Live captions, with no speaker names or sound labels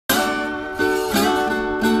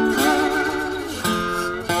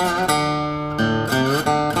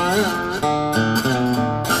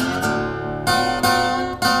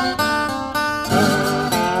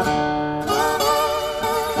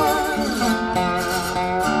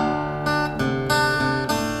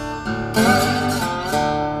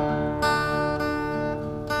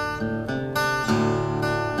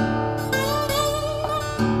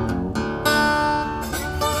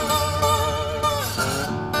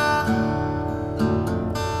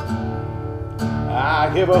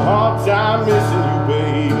have a hard time missing you,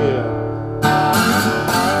 baby.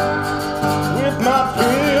 With my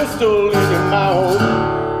pistol in your mouth.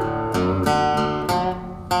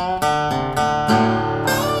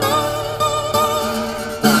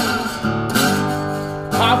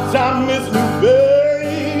 Hard time missing you,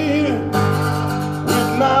 baby.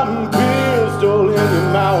 With my pistol in your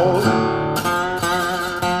mouth.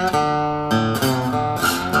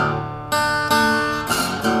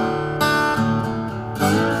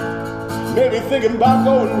 Maybe thinking about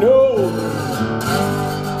going north,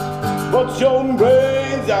 but your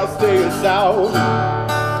brains are staying south.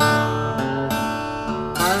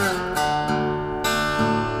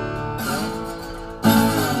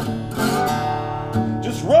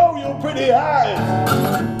 Just roll your pretty eyes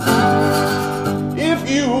if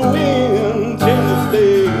you intend to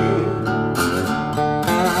stay.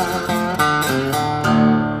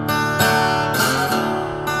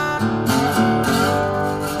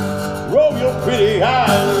 Roll your pretty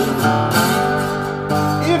eyes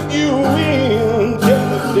if you intend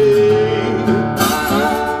to stay.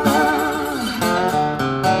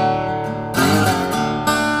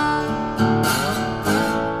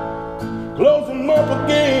 Close them up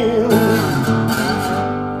again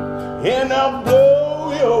and I'll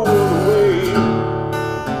blow your world away.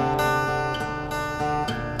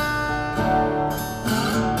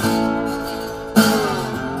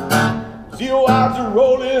 See your eyes are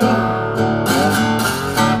rolling,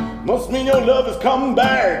 must mean your love has come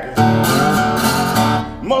back.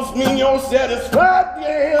 Must mean you're satisfied,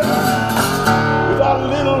 yeah, with our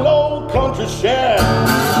little old country shack.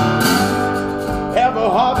 Have a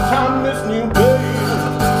hard time missing you,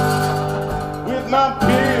 babe, with my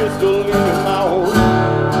pistol in your mouth.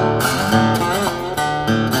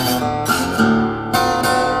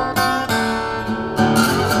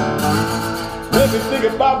 Let me think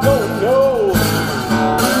about going north,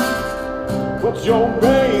 but your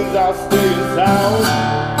brains are staying south.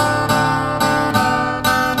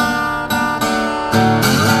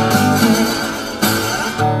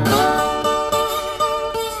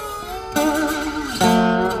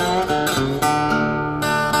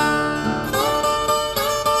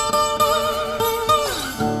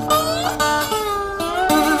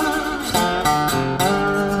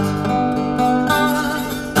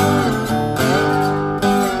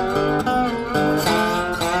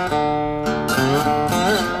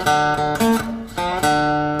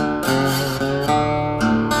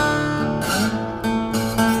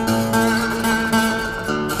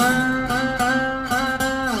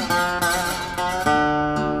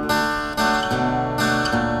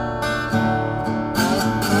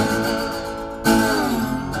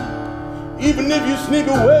 Even if you sneak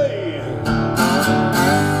away,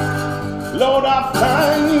 Lord, I'll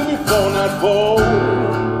find you before nightfall.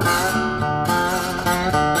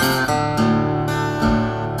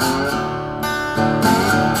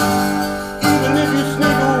 Even if you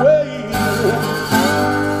sneak away,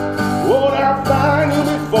 Lord, I'll find you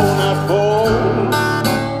before nightfall.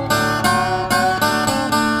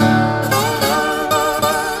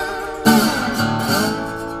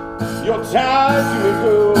 You're tired to me,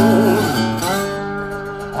 girl.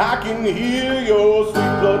 I can hear your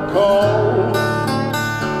sweet blood call.